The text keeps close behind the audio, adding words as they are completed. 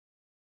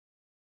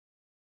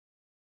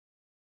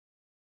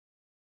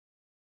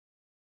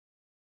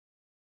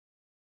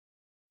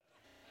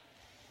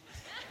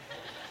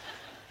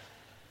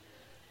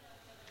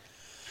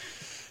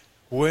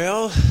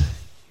Well,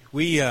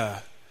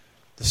 the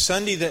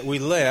Sunday that we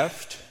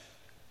left,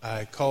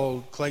 I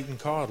called Clayton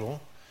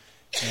Caudle,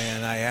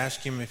 and I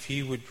asked him if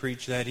he would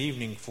preach that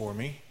evening for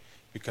me,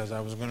 because I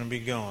was going to be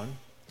gone.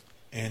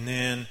 And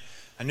then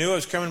I knew I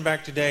was coming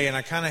back today, and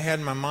I kind of had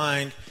in my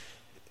mind,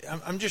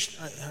 I'm just,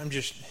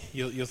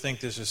 you'll think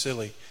this is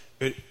silly,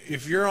 but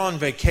if you're on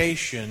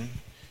vacation,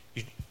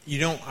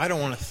 I don't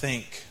want to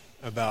think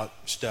about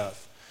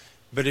stuff.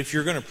 But if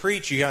you're going to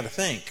preach, you got to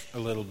think a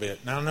little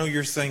bit. Now I know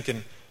you're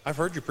thinking, I've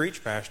heard you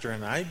preach, Pastor,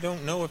 and I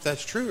don't know if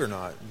that's true or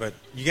not. But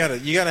you got to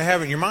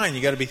have it in your mind.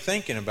 You got to be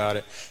thinking about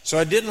it. So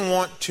I didn't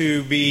want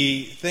to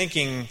be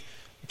thinking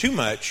too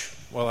much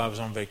while I was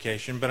on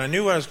vacation, but I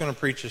knew I was going to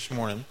preach this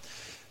morning.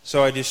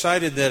 So I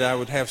decided that I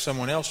would have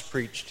someone else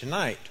preach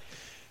tonight.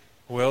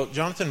 Well,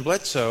 Jonathan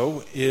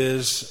Bledsoe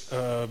is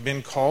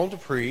been called to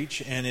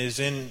preach and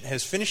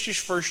has finished his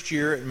first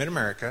year at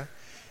Mid-America.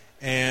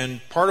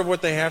 And part of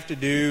what they have to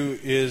do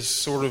is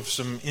sort of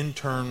some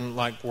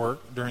intern-like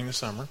work during the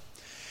summer.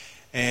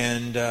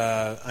 And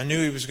I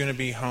knew he was going to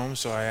be home,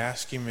 so I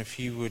asked him if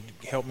he would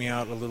help me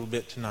out a little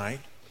bit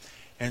tonight.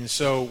 And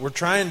so we're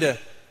trying to,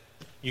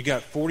 you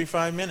got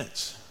 45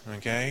 minutes,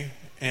 okay?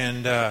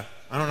 And I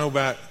don't know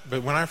about,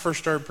 but when I first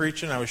started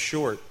preaching, I was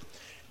short.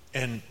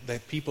 And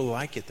that people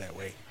like it that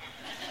way.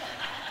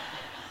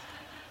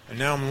 And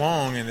now I'm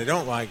long and they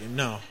don't like it,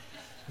 no.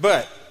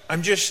 But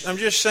I'm just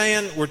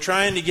saying, we're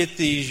trying to get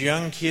these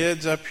young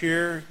kids up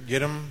here, get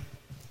them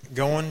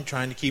going,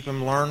 trying to keep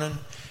them learning.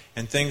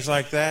 And things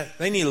like that.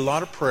 They need a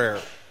lot of prayer.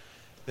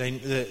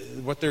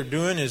 What they're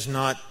doing is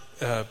not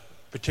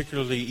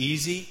particularly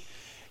easy,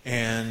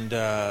 and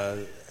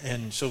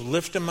so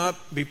lift them up,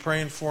 be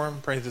praying for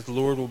them, pray that the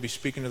Lord will be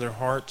speaking to their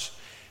hearts.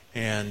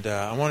 And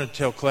I wanted to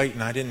tell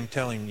Clayton, I didn't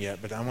tell him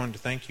yet, but I wanted to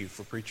thank you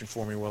for preaching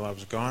for me while I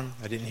was gone.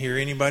 I didn't hear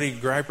anybody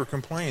gripe or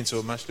complain, so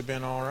it must have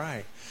been all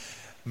right.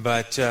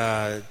 But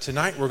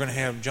tonight we're going to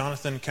have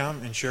Jonathan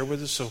come and share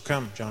with us. So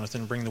come,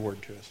 Jonathan, bring the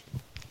word to us.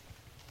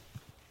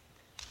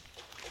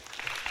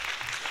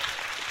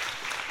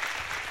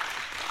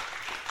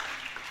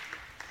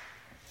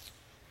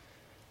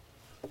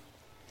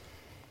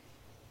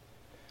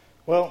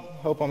 Well,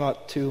 hope I'm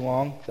not too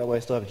long. That way I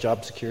still have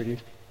job security.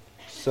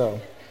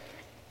 No,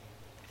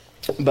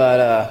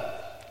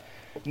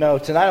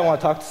 tonight I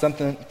want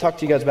to talk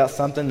to you guys about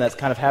something that's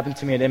kind of happened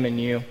to me at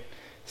MNU.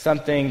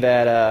 Something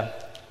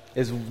that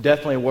is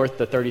definitely worth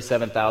the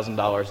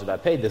 $37,000 that I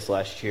paid this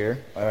last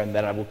year, and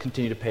that I will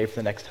continue to pay for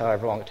the next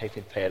however long it takes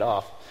me to pay it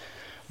off.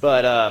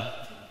 But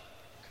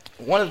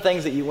one of the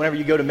things that whenever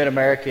you go to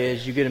Mid-America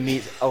is you get to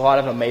meet a lot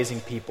of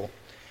amazing people.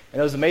 And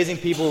those amazing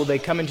people, they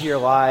come into your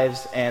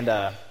lives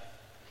and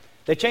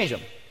they change them,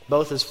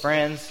 both as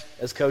friends,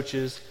 as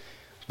coaches,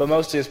 but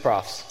mostly as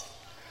profs.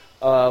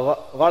 A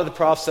lot of the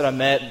profs that I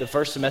met the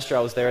first semester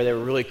I was there, they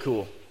were really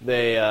cool.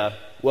 They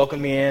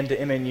welcomed me into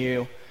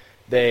MNU.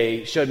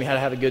 They showed me how to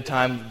have a good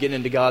time getting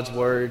into God's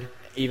Word,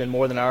 even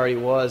more than I already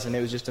was, and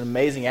it was just an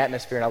amazing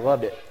atmosphere, and I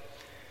loved it.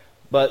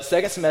 But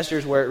second semester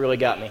is where it really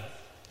got me.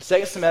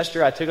 Second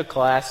semester, I took a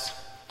class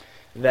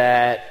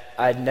that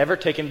I'd never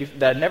taken,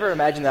 that I'd never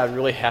imagined that I'd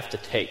really have to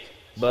take.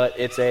 But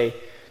it's a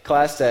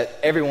class that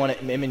everyone at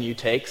MNU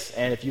takes,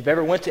 and if you've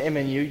ever went to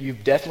MNU,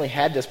 you've definitely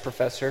had this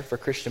professor for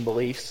Christian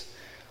beliefs.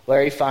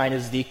 Larry Fine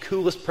is the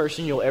coolest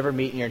person you'll ever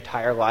meet in your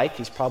entire life.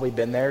 He's probably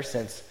been there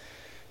since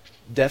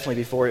definitely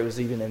before it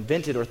was even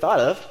invented or thought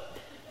of.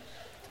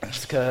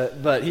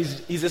 But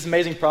he's this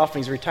amazing prof,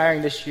 and he's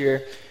retiring this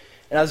year.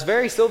 And I was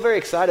still very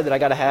excited that I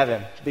got to have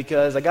him,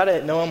 because I got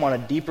to know him on a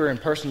deeper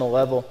and personal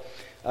level.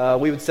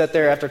 We would sit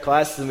there after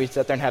classes, and we'd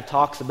sit there and have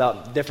talks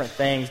about different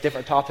things,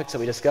 different topics that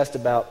we discussed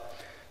about.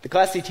 The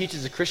class he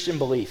teaches is Christian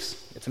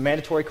beliefs. It's a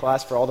mandatory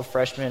class for all the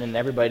freshmen and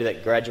everybody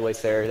that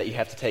graduates there that you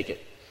have to take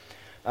it.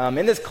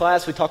 In this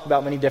class, we talked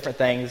about many different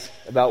things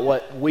about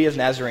what we as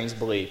Nazarenes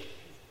believe.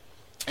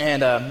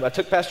 And I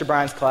took Pastor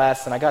Brian's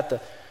class, and I got a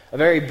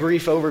very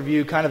brief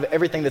overview, kind of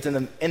everything that's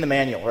in the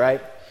manual,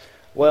 right?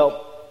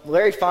 Well,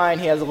 Larry Fine,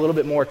 he has a little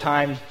bit more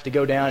time to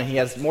go down, and he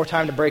has more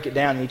time to break it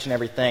down in each and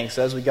everything.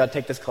 So as we got to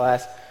take this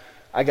class,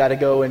 I got to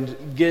go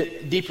and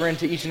get deeper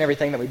into each and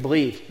everything that we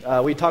believe.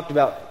 We talked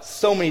about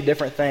so many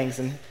different things,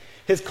 and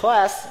his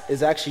class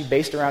is actually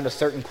based around a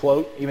certain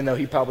quote, even though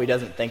he probably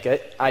doesn't think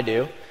it. I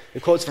do. The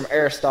quote's from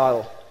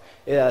Aristotle.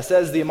 It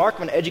says, "The mark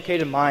of an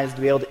educated mind is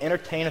to be able to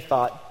entertain a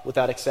thought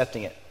without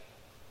accepting it."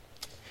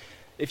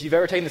 If you've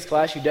ever taken this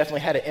class, you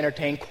definitely had to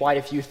entertain quite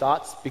a few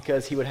thoughts,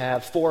 because he would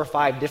have 4 or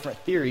 5 different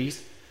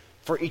theories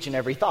for each and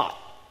every thought.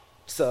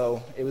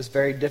 So it was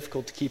very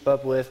difficult to keep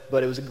up with,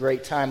 but it was a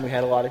great time.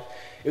 It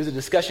was a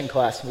discussion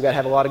class. We got to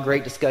have a lot of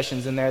great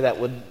discussions in there that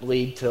would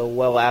lead to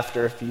well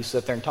after if you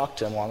sit there and talk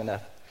to him long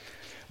enough.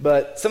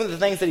 But some of the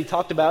things that he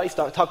talked about,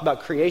 talked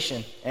about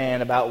creation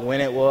and about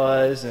when it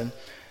was and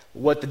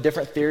what the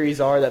different theories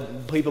are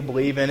that people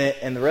believe in it,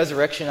 and the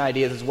resurrection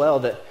ideas as well,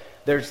 that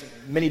there's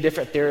many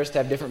different theorists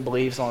have different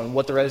beliefs on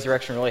what the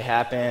resurrection really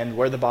happened,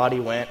 where the body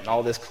went, and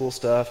all this cool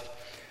stuff.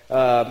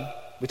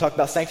 We talked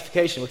about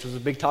sanctification, which was a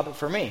big topic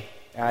for me.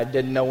 I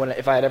didn't know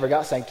if I had ever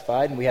got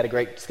sanctified, and we had a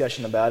great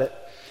discussion about it.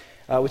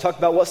 We talked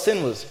about what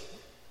sin was.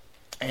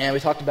 And we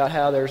talked about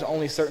how there's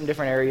only certain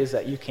different areas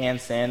that you can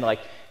sin. Like,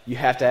 you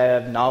have to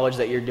have knowledge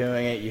that you're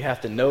doing it. You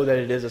have to know that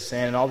it is a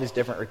sin and all these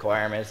different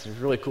requirements. It's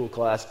a really cool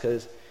class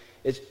because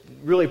it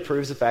really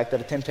proves the fact that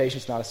a temptation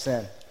is not a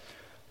sin.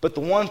 But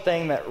the one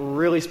thing that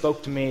really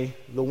spoke to me,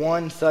 the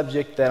one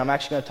subject that I'm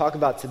actually going to talk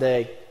about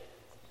today,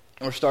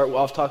 or start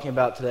off talking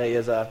about today,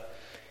 is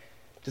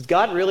does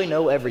God really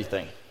know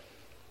everything?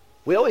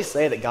 We always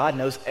say that God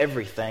knows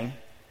everything,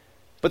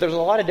 but there's a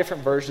lot of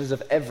different versions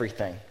of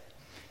everything.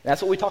 And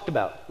that's what we talked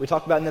about. We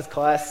talked about in this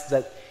class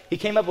that he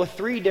came up with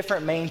 3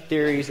 different main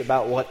theories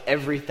about what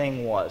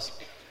everything was.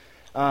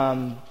 2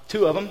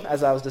 of them,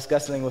 as I was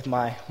discussing with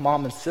my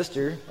mom and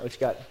sister,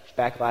 which got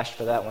backlash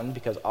for that one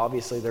because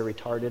obviously they're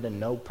retarded and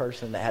no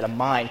person that had a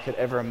mind could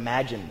ever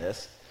imagine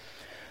this.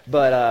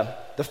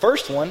 But the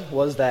first one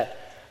was that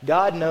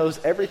God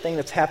knows everything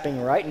that's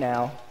happening right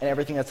now and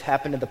everything that's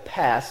happened in the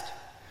past,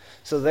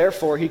 so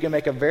therefore he can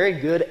make a very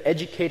good,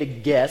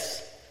 educated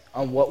guess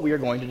on what we are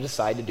going to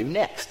decide to do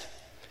next.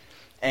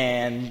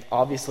 And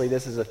obviously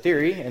this is a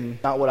theory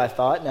and not what I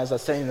thought. And as I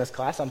was studying this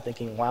class, I'm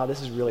thinking, wow,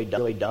 this is really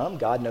dumb.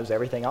 God knows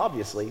everything,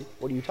 obviously.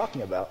 What are you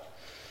talking about?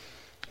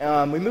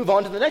 We move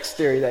on to the next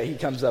theory that he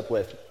comes up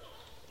with.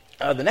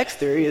 The next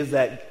theory is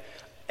that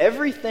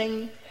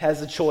everything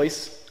has a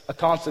choice, a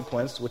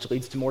consequence, which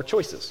leads to more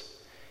choices.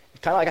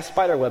 It's kind of like a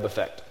spider web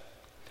effect.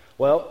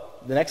 Well,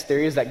 the next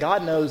theory is that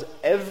God knows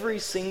every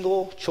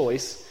single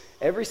choice,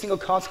 every single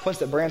consequence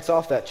that branches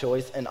off that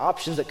choice, and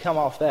options that come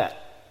off that.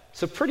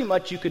 So pretty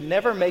much you could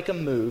never make a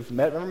move,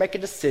 never make a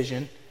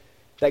decision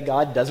that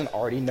God doesn't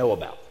already know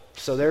about.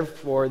 So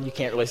therefore, you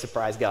can't really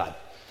surprise God.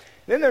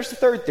 Then there's the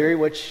third theory,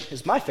 which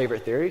is my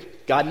favorite theory.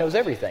 God knows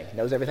everything. He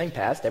knows everything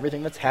past,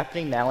 everything that's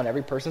happening now in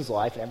every person's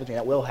life, and everything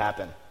that will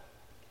happen.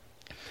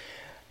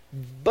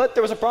 But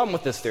there was a problem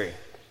with this theory.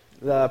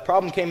 The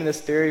problem came in this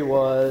theory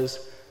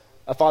was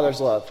a father's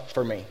love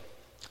for me.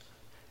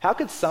 How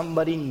could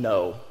somebody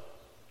know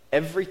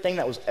everything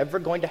that was ever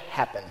going to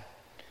happen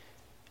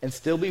and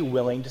still be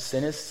willing to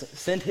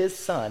send his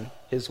son,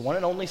 his one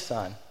and only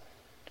son,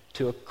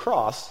 to a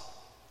cross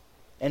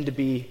and to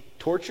be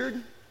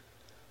tortured,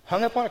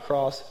 hung up on a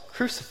cross,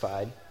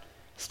 crucified,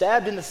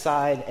 stabbed in the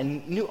side,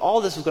 and knew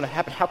all this was going to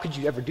happen? How could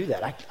you ever do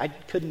that? I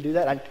couldn't do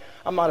that.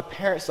 I'm not a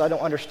parent, so I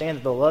don't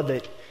understand the love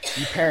that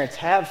you parents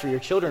have for your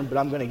children, but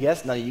I'm going to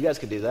guess none of you guys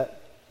could do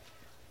that.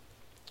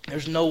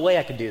 There's no way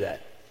I could do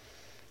that.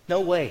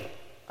 No way.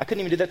 I couldn't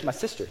even do that to my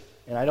sister,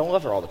 and I don't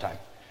love her all the time.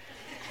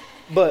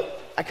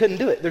 But I couldn't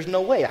do it. There's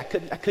no way. I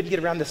couldn't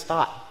get around this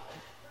thought.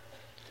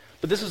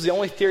 But this was the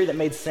only theory that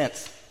made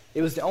sense.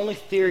 It was the only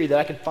theory that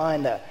I could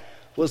find that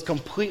was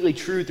completely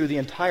true through the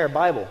entire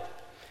Bible.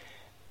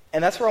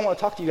 And that's what I want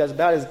to talk to you guys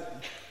about is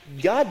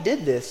God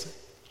did this,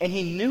 and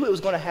he knew it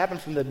was going to happen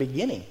from the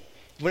beginning.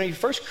 When he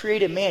first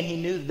created man, he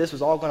knew that this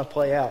was all going to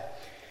play out.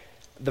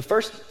 The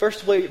first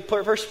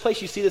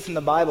place you see this in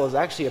the Bible is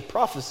actually a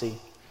prophecy.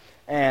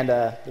 And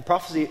the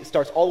prophecy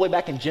starts all the way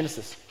back in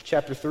Genesis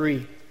chapter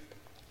 3.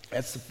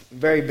 It's the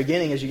very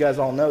beginning, as you guys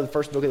all know, the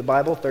first book of the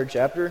Bible, 3rd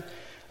chapter.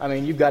 I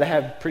mean, you've got to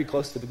have pretty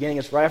close to the beginning.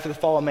 It's right after the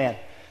fall of man.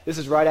 This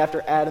is right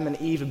after Adam and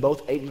Eve had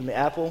both eaten from the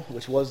apple,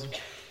 which was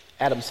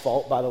Adam's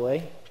fault, by the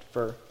way,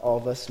 for all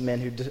of us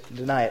men who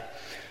deny it.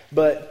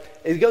 But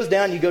it goes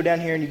down, you go down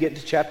here and you get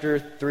into chapter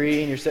 3,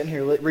 and you're sitting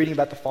here reading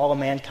about the fall of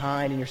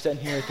mankind, and you're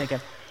sitting here thinking,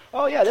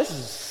 oh yeah, this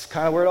is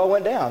kind of where it all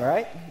went down,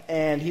 right?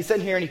 And he's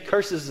sitting here and he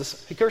curses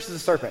the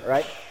serpent,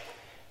 right?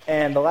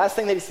 And the last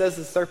thing that he says to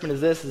the serpent is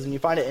this, and you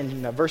find it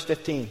in verse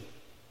 15.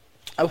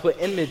 I will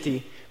put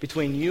enmity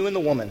between you and the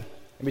woman,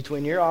 and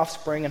between your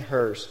offspring and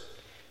hers.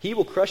 He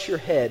will crush your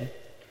head,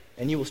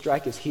 and you will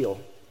strike his heel.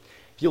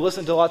 If you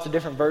listen to lots of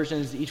different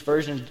versions, each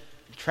version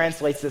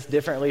translates this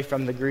differently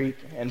from the Greek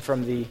and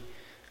from the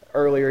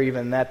earlier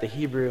even that, the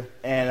Hebrew.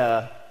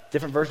 And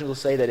different versions will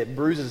say that it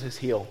bruises his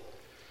heel.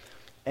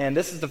 And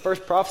this is the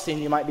first prophecy,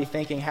 and you might be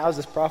thinking, how is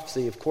this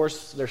prophecy? Of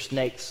course, they're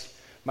snakes.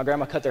 My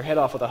grandma cut their head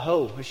off with a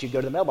hoe when she'd go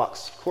to the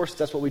mailbox. Of course,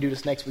 that's what we do to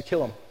snakes. We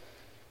kill them.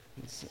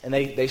 And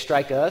they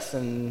strike us,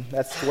 and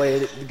that's the way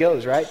it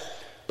goes, right?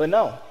 But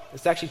no,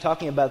 it's actually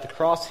talking about the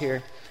cross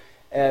here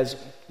as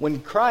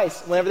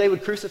whenever they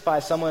would crucify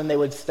someone,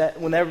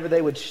 whenever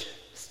they would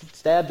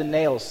stab the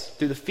nails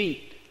through the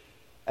feet,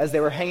 as they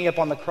were hanging up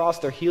on the cross,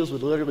 their heels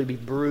would literally be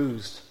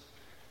bruised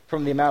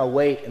from the amount of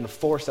weight and the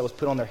force that was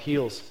put on their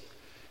heels.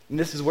 And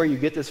this is where you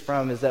get this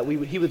from, is that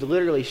he would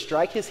literally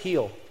strike his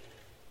heel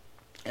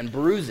and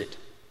bruise it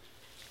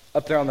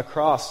up there on the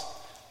cross.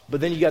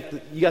 But then you got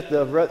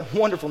the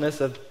wonderfulness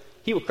of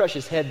he will crush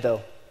his head,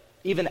 though.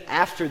 Even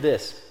after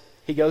this,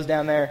 he goes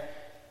down there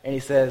and he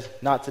says,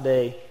 not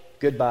today,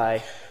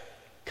 goodbye,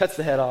 cuts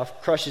the head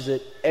off, crushes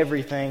it,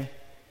 everything,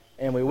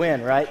 and we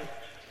win, right?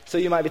 So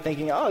you might be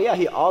thinking, oh yeah,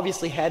 he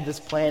obviously had this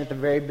plan at the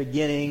very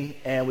beginning,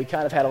 and we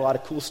kind of had a lot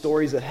of cool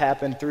stories that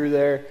happened through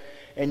there.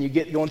 And you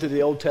get going through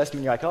the Old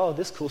Testament, you're like, oh,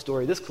 this cool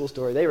story,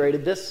 they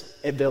raided this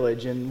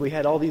village, and we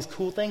had all these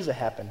cool things that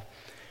happened.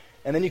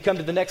 And then you come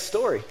to the next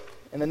story,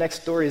 and the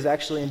next story is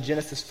actually in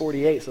Genesis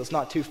 48, so it's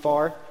not too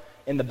far.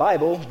 in the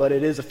Bible, but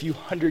it is a few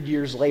hundred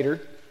years later.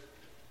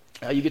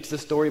 You get to the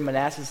story of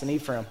Manasseh and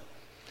Ephraim.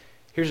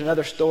 Here's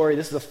another story.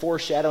 This is a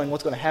foreshadowing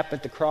what's going to happen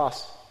at the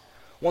cross.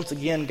 Once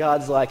again,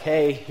 God's like,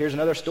 hey, here's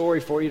another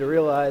story for you to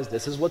realize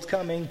this is what's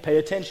coming. Pay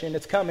attention,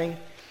 it's coming.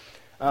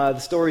 The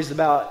story's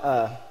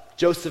about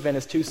Joseph and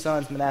his two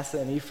sons, Manasseh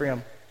and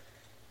Ephraim.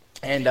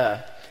 And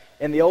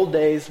in the old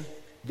days,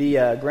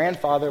 the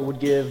grandfather would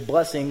give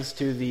blessings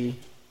to the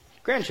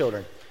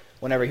grandchildren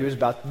whenever he was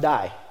about to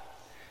die.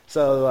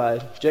 So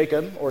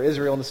Jacob, or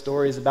Israel in the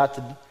story, is about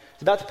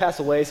to pass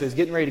away, so he's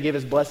getting ready to give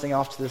his blessing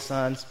off to the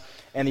sons.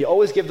 And you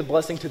always give the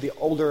blessing to the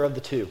older of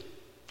the two.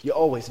 You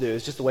always do.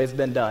 It's just the way it's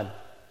been done.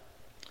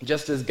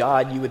 Just as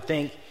God, you would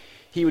think,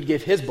 he would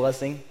give his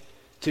blessing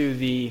to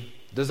the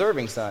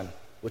deserving son,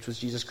 which was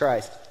Jesus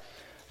Christ.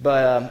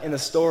 But in the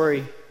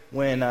story,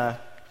 when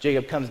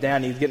Jacob comes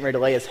down, he's getting ready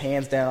to lay his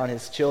hands down on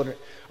his children,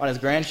 on his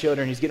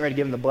grandchildren. He's getting ready to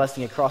give them the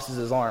blessing. He crosses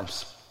his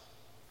arms.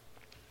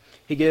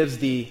 He gives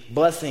the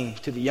blessing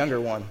to the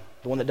younger one,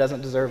 the one that doesn't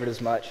deserve it as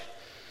much.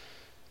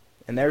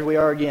 And there we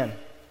are again.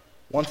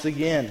 Once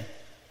again,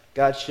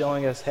 God's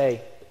showing us,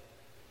 hey,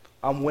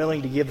 I'm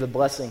willing to give the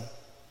blessing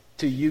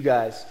to you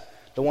guys,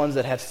 the ones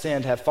that have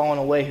sinned, have fallen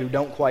away, who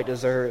don't quite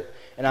deserve it.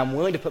 And I'm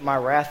willing to put my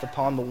wrath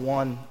upon the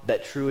one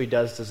that truly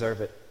does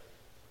deserve it.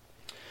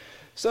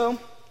 So,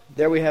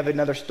 there we have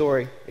another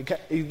story.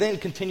 It then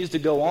continues to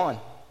go on.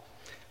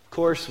 Of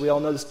course, we all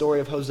know the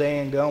story of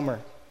Hosea and Gomer,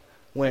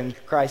 when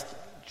Christ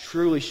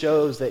truly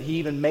shows that he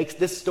even makes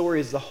this story,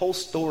 is the whole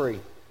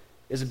story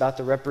is about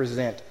to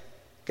represent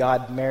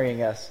God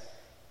marrying us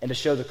and to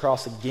show the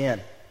cross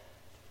again.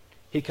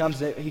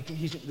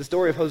 The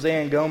story of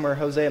Hosea and Gomer.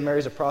 Hosea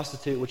marries a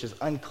prostitute, which is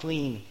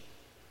unclean,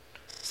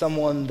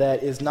 someone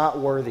that is not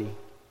worthy,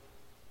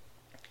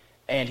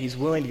 and he's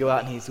willing to go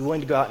out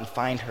and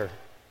find her,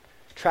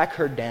 track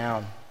her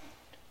down,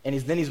 and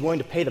he's willing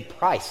to pay the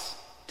price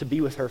to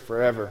be with her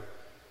forever,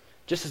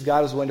 just as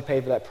God was willing to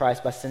pay for that price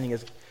by sending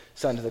his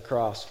son to the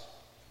cross.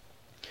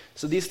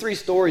 So these three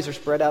stories are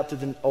spread out to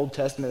the Old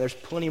Testament. There's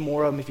plenty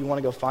more of them if you want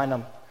to go find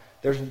them.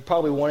 There's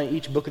probably one in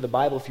each book of the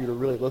Bible if you were to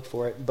really look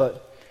for it.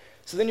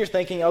 So then you're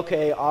thinking,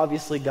 okay,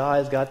 obviously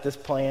God's got this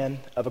plan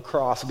of a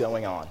cross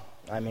going on.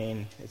 I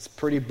mean, it's a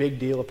pretty big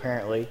deal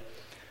apparently.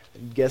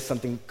 Guess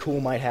something cool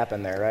might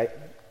happen there, right?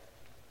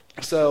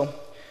 So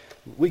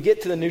we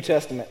get to the New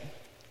Testament,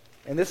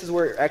 and this is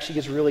where it actually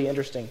gets really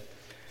interesting.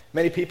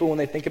 Many people, when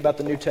they think about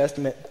the New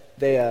Testament,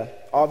 they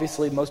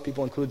obviously, most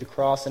people include the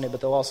cross in it,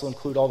 but they'll also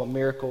include all the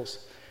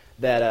miracles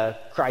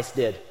that Christ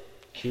did.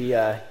 He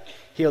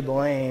healed the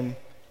lame,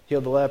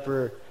 healed the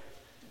leper,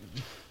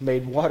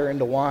 made water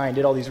into wine,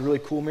 did all these really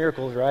cool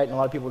miracles, right? And a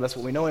lot of people, that's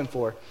what we know him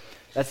for.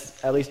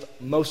 That's at least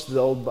most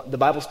of the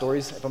Bible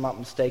stories, if I'm not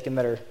mistaken,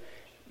 that are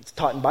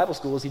taught in Bible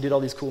schools. He did all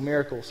these cool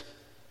miracles.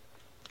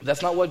 But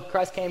that's not what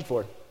Christ came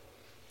for.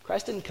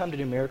 Christ didn't come to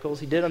do miracles.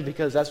 He did them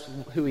because that's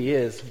who he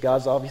is.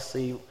 God's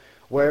obviously,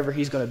 wherever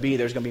he's going to be,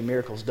 there's going to be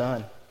miracles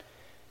done.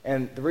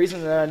 And the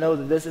reason that I know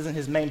that this isn't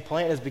his main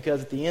plan is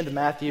because at the end of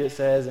Matthew it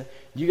says,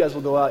 you guys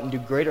will go out and do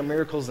greater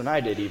miracles than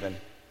I did even.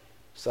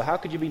 So how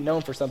could you be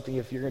known for something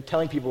if you're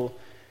telling people,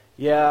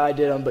 yeah, I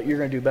did them, but you're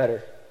going to do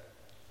better?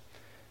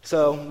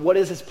 So what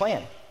is his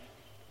plan?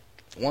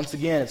 Once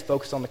again, it's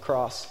focused on the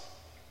cross.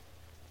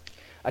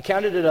 I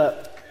counted it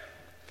up.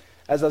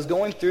 As I was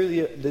going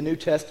through the New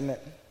Testament,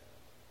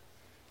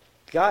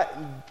 God,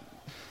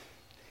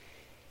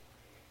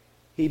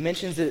 he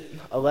mentions it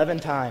 11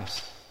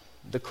 times,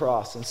 the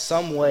cross, in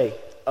some way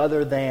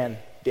other than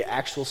the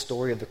actual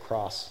story of the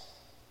cross.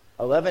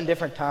 11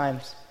 different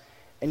times.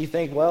 And you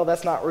think, well,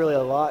 that's not really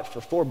a lot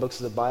for 4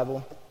 books of the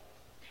Bible,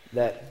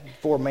 that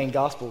 4 main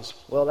Gospels.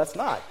 Well, that's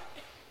not.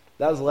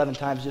 That was 11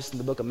 times just in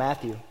the book of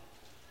Matthew.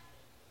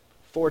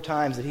 4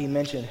 times that he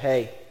mentioned,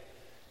 hey,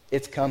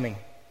 it's coming.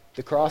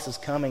 The cross is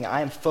coming.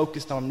 I am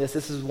focused on this.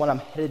 This is what I'm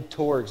headed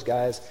towards,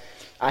 guys.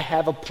 I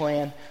have a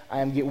plan. I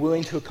am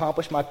willing to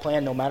accomplish my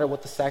plan no matter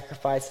what the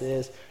sacrifice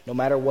is, no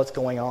matter what's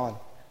going on.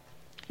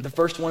 The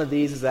first one of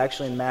these is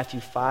actually in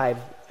Matthew 5,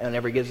 and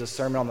whenever he gives the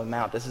Sermon on the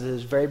Mount. This is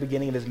his very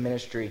beginning of his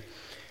ministry.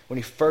 When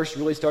he first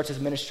really starts his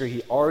ministry,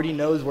 he already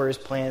knows where his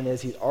plan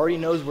is. He already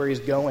knows where he's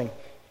going,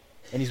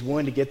 and he's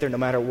willing to get there no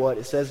matter what.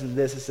 It says in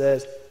this, it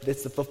says,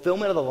 it's the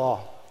fulfillment of the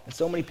law. And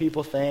so many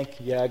people think,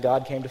 yeah,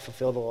 God came to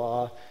fulfill the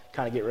law,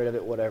 kind of get rid of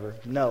it, whatever.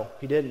 No,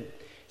 he didn't.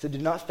 He said, do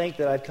not think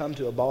that I've come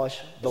to abolish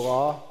the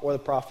law or the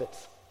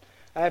prophets.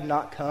 I have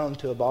not come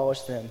to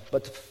abolish them,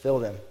 but to fulfill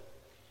them.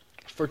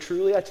 For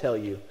truly I tell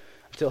you,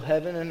 until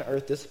heaven and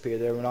earth disappear,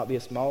 there will not be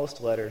a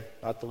smallest letter,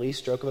 not the least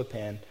stroke of a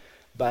pen,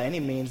 by any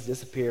means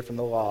disappear from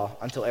the law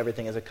until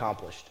everything is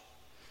accomplished.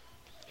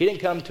 He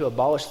didn't come to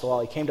abolish the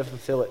law, he came to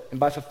fulfill it. And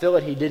by fulfill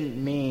it, he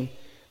didn't mean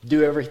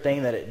do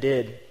everything that it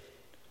did.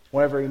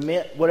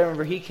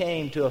 Whatever he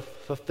came to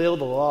fulfill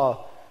the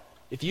law,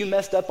 if you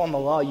messed up on the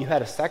law, you had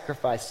to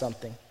sacrifice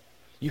something.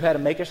 You had to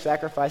make a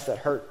sacrifice that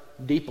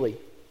hurt deeply.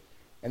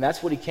 And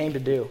that's what he came to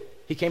do.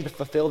 He came to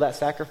fulfill that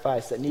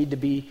sacrifice that needed to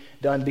be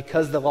done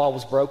because the law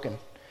was broken.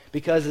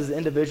 Because as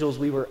individuals,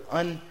 we were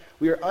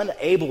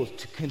unable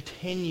to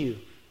continue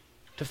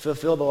to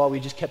fulfill the law. We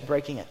just kept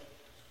breaking it.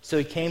 So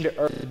he came to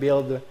earth to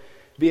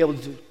be able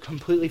to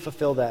completely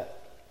fulfill that.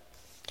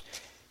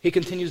 He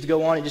continues to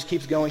go on. It just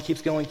keeps going.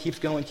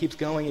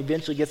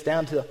 Eventually gets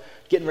down to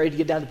getting ready to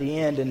get down to the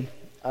end, and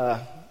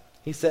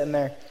he's sitting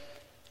there,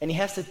 and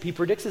he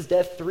predicts his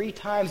death 3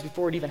 times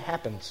before it even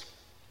happens.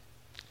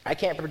 I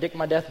can't predict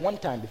my death 1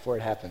 time before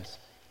it happens.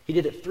 He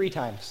did it 3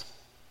 times.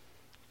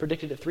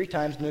 Predicted it 3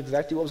 times, knew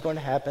exactly what was going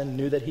to happen,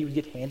 knew that he would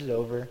get handed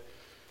over.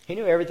 He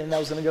knew everything that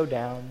was going to go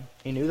down.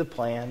 He knew the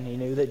plan. He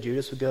knew that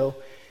Judas would go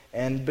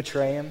and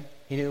betray him.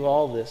 He knew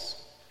all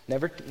this.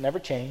 Never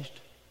changed.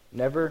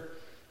 Never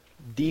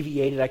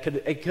deviated.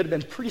 It could have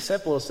been pretty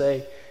simple to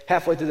say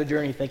halfway through the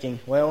journey thinking,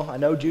 well, I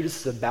know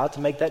Judas is about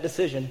to make that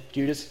decision.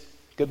 Judas,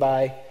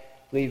 goodbye,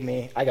 leave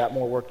me. I got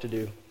more work to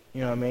do.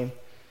 You know what I mean?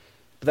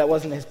 But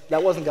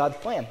that wasn't God's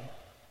plan.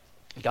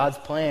 God's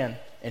plan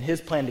and his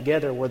plan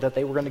together were that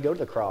they were going to go to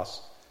the cross.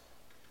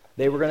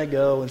 They were going to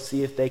go and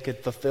see if they could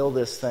fulfill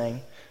this plan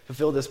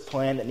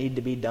that needed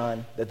to be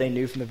done, that they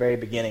knew from the very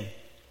beginning.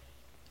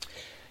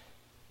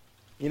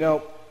 You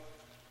know,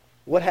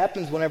 what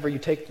happens whenever you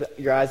take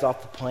your eyes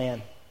off the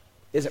plan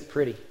isn't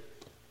pretty.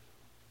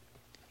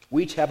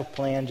 We each have a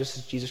plan just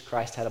as Jesus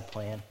Christ had a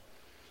plan.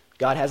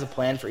 God has a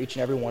plan for each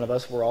and every one of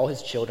us. We're all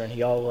his children.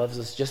 He all loves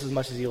us just as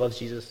much as he loves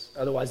Jesus.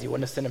 Otherwise, he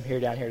wouldn't have sent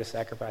him down here to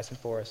sacrifice him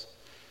for us.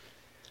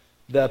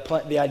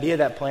 The idea of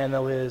that plan,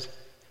 though, is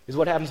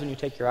what happens when you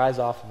take your eyes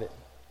off of it.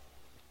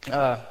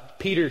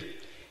 Peter,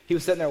 he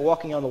was sitting there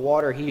walking on the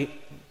water.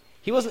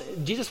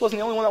 Jesus wasn't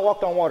the only one that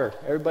walked on water.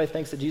 Everybody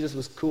thinks that Jesus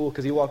was cool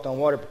because he walked on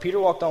water. But Peter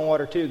walked on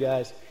water too,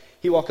 guys.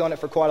 He walked on it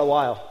for quite a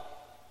while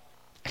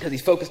because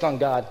he's focused on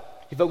God.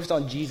 He focused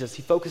on Jesus.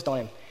 He focused on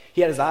him.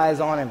 He had his eyes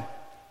on him.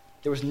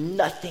 There was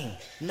nothing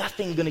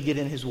going to get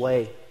in his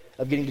way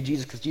of getting to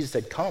Jesus because Jesus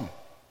said, come.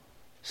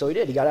 So he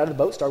did. He got out of the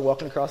boat, started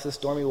walking across this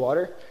stormy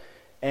water,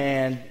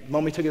 and the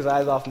moment he took his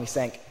eyes off him, he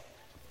sank.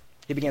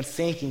 He began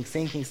sinking.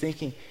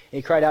 And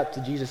he cried out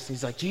to Jesus.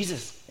 He's like,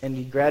 Jesus. And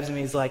he grabs him.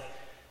 He's like,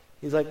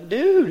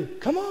 dude,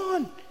 come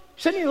on. You're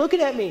sitting here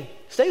looking at me.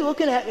 Stay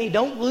looking at me.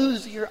 Don't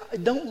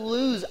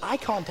lose eye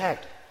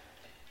contact.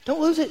 Don't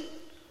lose it.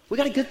 We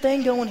got a good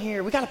thing going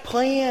here. We got a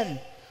plan.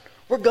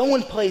 We're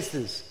going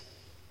places.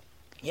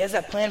 He has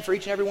that plan for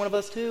each and every one of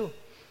us too.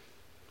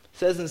 It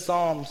says in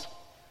Psalms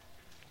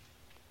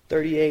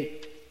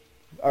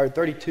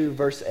 32,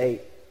 verse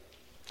 8,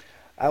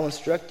 I will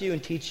instruct you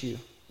and teach you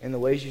in the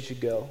ways you should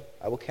go.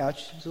 I will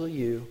counsel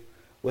you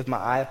with my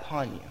eye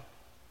upon you.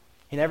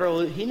 He never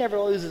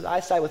loses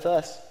eyesight with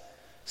us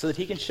so that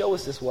he can show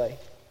us this way.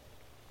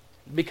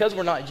 Because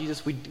we're not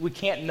Jesus, we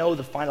can't know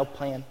the final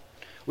plan.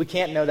 We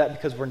can't know that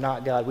because we're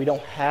not God. We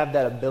don't have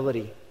that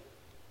ability.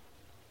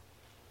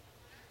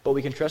 But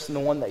we can trust in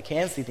the one that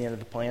can see the end of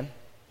the plan.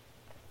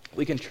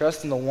 We can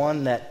trust in the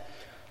one that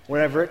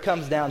whenever it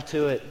comes down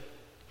to it,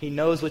 he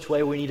knows which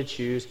way we need to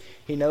choose.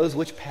 He knows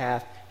which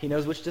path. He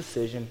knows which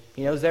decision.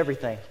 He knows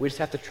everything. We just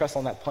have to trust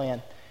on that plan.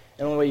 And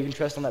the only way you can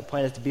trust on that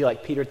plan is to be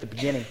like Peter at the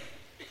beginning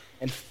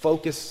and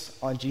focus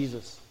on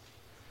Jesus.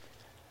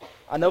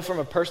 I know from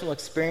a personal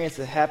experience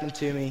that happened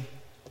to me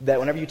that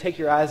whenever you take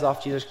your eyes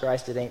off Jesus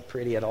Christ, it ain't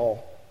pretty at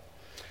all.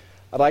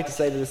 I'd like to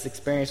say that this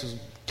experience was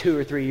 2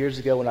 or 3 years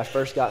ago when I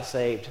first got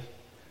saved.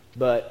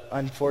 But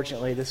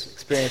unfortunately, this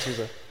experience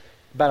was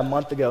about a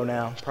month ago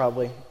now,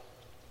 probably.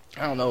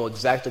 I don't know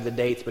exactly the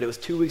dates, but it was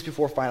 2 weeks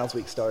before finals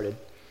week started.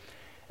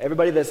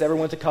 Everybody that's ever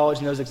went to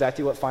college knows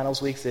exactly what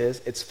finals weeks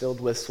is. It's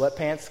filled with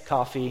sweatpants,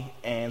 coffee,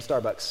 and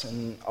Starbucks,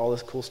 and all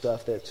this cool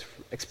stuff that's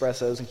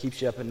espressos and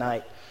keeps you up at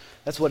night.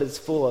 That's what it's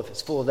full of.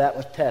 It's full of that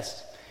with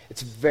tests.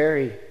 It's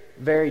very,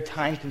 very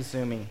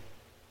time-consuming.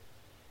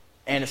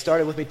 And it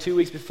started with me 2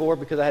 weeks before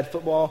because I had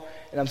football,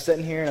 and I'm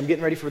sitting here, and I'm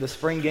getting ready for the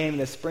spring game,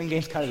 and the spring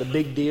game's kind of the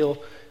big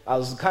deal. I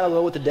was kind of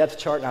low with the depth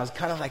chart, and I was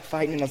kind of like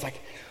fighting, and I was like,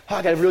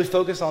 I got to really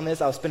focus on this.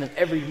 I was spending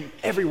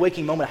every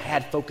waking moment I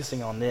had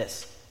focusing on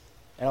this.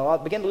 And I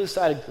began to lose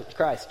sight of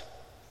Christ.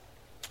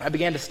 I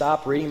began to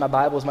stop reading my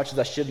Bible as much as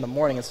I should in the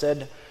morning.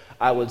 Instead,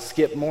 I would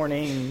skip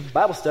morning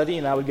Bible study,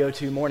 and I would go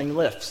to morning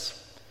lifts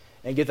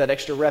and get that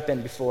extra rep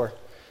in before.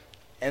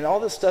 And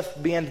all this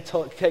stuff began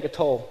to take a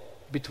toll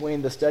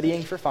between the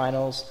studying for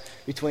finals,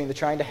 between the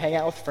trying to hang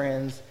out with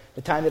friends,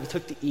 the time that it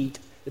took to eat,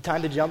 the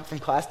time to jump from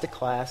class to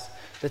class,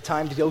 the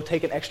time to go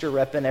take an extra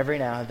rep in every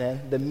now and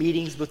then, the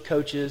meetings with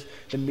coaches,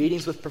 the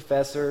meetings with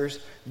professors,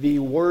 the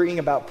worrying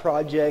about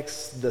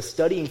projects, the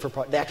studying for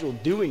the actual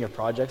doing of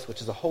projects,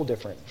 which is a whole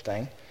different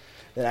thing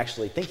than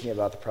actually thinking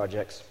about the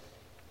projects.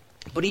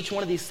 But each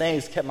one of these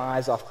things kept my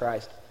eyes off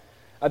Christ.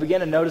 I began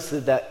to notice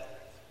that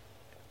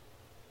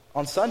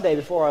on Sunday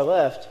before I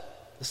left,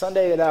 the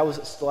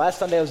last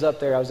Sunday I was up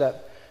there, I was at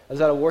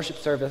a worship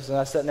service, and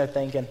I was sitting there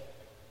thinking,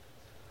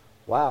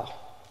 wow,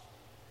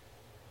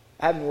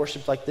 I haven't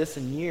worshiped like this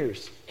in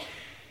years.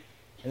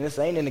 And this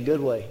ain't in a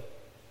good way.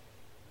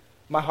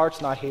 My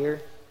heart's not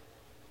here.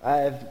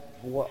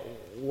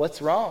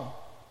 What's wrong?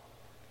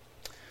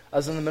 I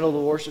was in the middle of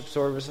the worship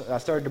service, and I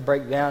started to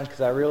break down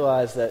because I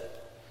realized that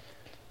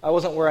I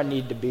wasn't where I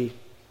needed to be.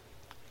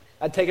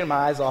 I'd taken my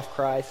eyes off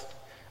Christ.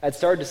 I had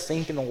started to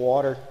sink in the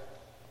water.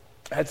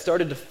 I had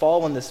started to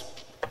fall in this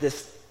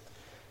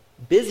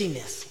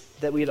busyness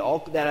that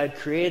I'd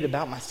created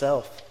about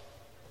myself.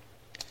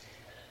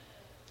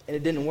 And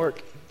it didn't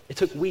work. It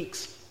took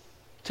weeks.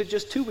 It took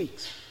just 2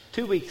 weeks.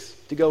 2 weeks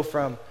to go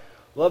from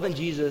loving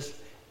Jesus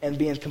and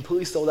being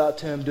completely sold out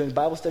to him, doing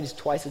Bible studies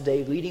twice a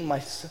day, leading my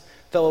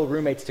fellow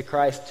roommates to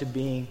Christ, to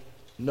being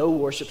no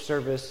worship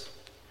service,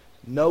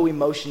 no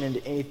emotion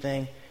into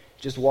anything,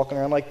 just walking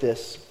around like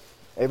this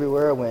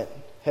everywhere I went,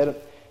 head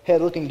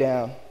looking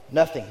down,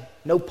 nothing,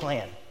 no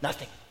plan,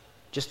 nothing.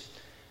 Just,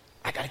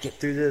 I got to get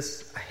through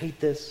this. I hate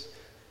this.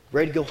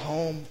 Ready to go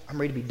home.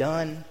 I'm ready to be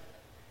done.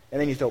 And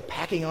then you throw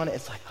packing on it.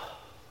 It's like, oh,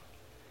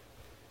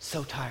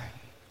 so tiring.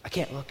 I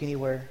can't look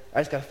anywhere.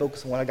 I just got to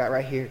focus on what I got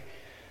right here.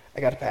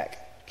 I got to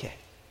pack. Okay.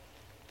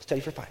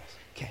 Study for finals.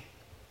 Okay.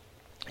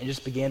 And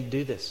just began to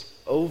do this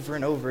over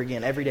and over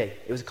again every day.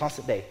 It was a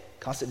constant day.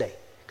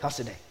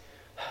 And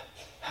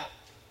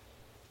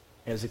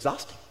it was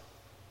exhausting.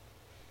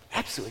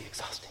 Absolutely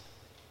exhausting.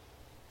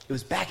 It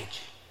was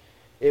baggage.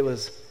 It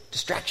was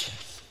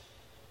distractions.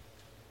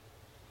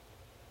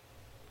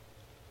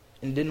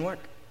 And it didn't work.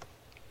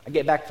 I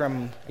get back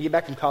from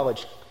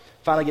college,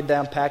 finally get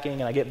down packing,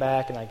 and I get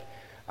back, and I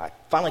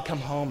finally come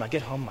home. I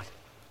get home, I'm like,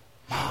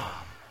 Mom,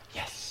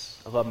 yes,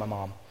 I love my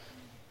mom.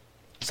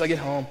 So I get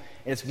home,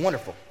 and it's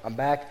wonderful. I'm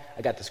back.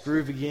 I got this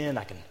groove again.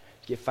 I can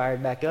get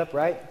fired back up,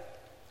 right?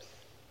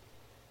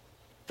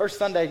 First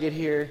Sunday I get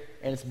here,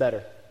 and it's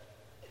better.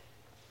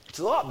 It's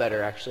a lot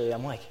better, actually.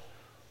 I'm like,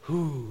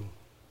 whoo,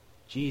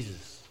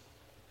 Jesus,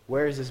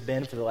 where has this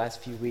been for the last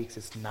few weeks?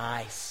 It's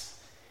nice.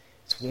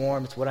 It's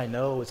warm. It's what I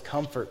know. It's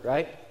comfort,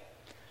 right?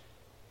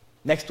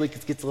 Next week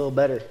it gets a little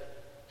better.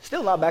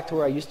 Still not back to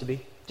where I used to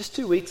be. Just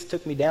 2 weeks.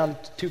 Took me down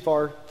too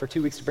far for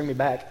 2 weeks to bring me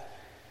back.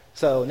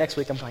 So next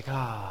week I'm like,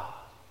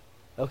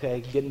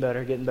 okay, getting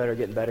better.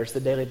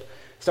 It's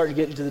starting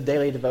to get into the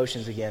daily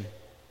devotions again.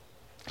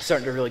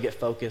 Starting to really get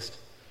focused.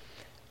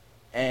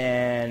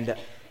 And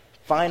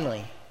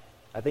finally,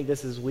 I think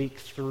this is week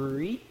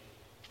 3,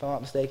 if I'm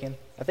not mistaken.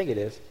 I think it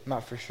is. I'm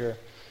not for sure.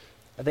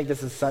 I think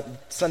this is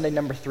Sunday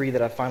number 3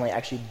 that I've finally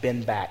actually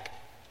been back.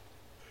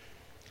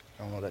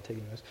 I don't know what that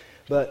taking is.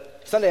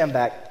 But Sunday I'm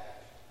back.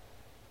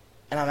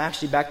 And I'm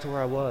actually back to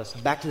where I was.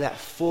 Back to that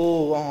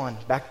full on.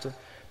 Back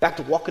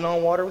to walking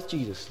on water with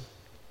Jesus.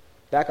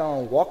 Back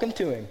on walking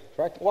to him.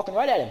 Right, walking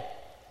right at him.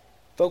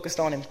 Focused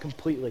on him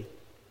completely.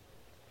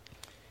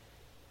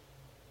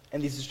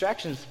 And these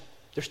distractions,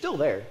 they're still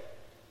there.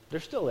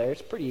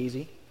 It's pretty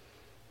easy.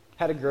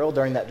 Had a girl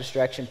during that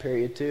distraction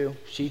period too.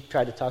 She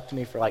tried to talk to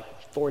me for like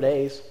 4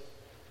 days.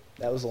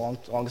 That was the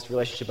longest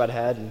relationship I'd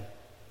had in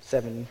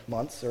 7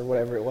 months or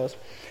whatever it was.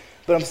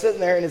 But I'm sitting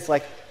there and it's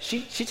like,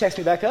 she texts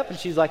me back up and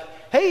she's like,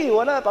 hey,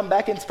 what up? I'm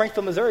back in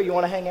Springfield, Missouri. You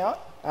want to hang out?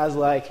 I was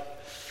like,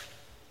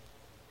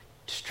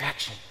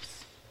 distractions.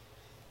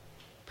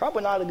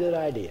 Probably not a good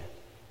idea.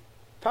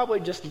 Probably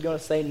just going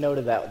to say no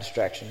to that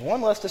distraction.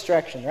 One less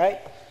distraction, right?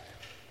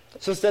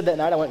 So instead that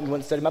night I went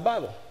and studied my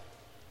Bible.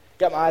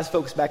 Got my eyes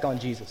focused back on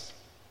Jesus.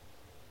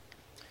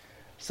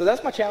 So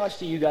that's my challenge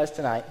to you guys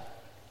tonight,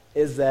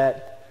 is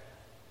that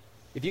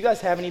if you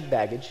guys have any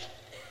baggage,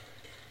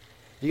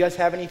 if you guys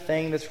have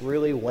anything that's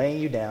really weighing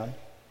you down,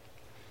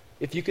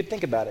 if you could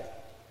think about it.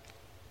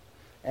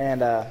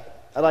 And I'd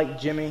like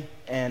Jimmy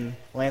and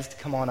Lance to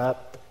come on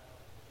up.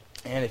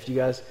 And if you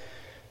guys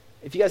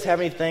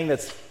have anything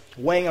that's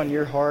weighing on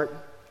your heart,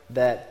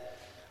 that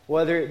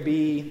whether it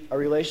be a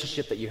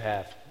relationship that you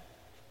have,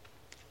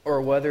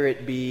 or whether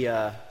it be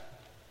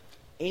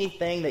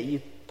anything that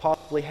you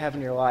possibly have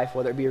in your life,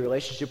 whether it be a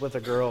relationship with a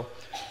girl,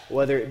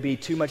 whether it be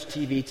too much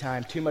TV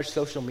time, too much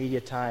social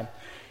media time,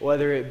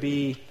 whether it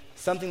be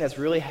something that's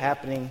really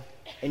happening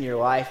in your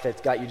life that's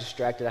got you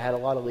distracted. I had a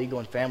lot of legal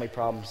and family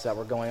problems that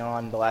were going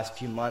on the last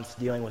few months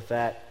dealing with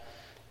that,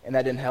 and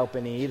that didn't help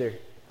any either.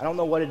 I don't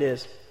know what it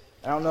is.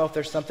 I don't know if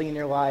there's something in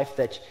your life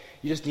that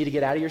you just need to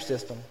get out of your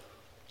system,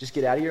 just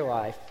get out of your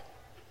life,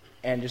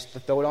 and just to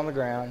throw it on the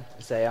ground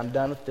and say, I'm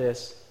done with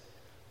this.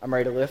 I'm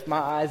ready to lift my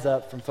eyes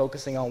up from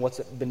focusing on what's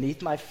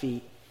beneath my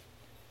feet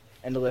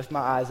and to lift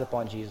my eyes up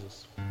on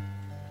Jesus.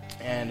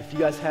 And if you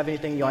guys have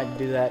anything you like to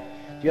do that,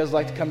 if you guys would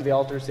like to come to the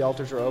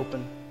altars are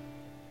open.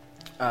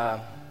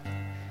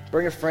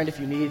 Bring a friend if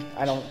you need.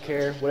 I don't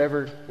care.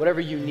 Whatever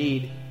you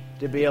need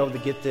to be able to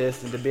get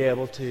this and to be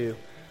able to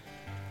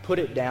put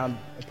it down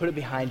and put it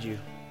behind you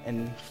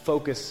and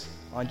focus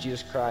on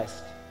Jesus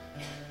Christ.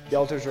 The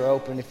altars are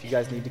open if you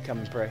guys need to come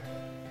and pray.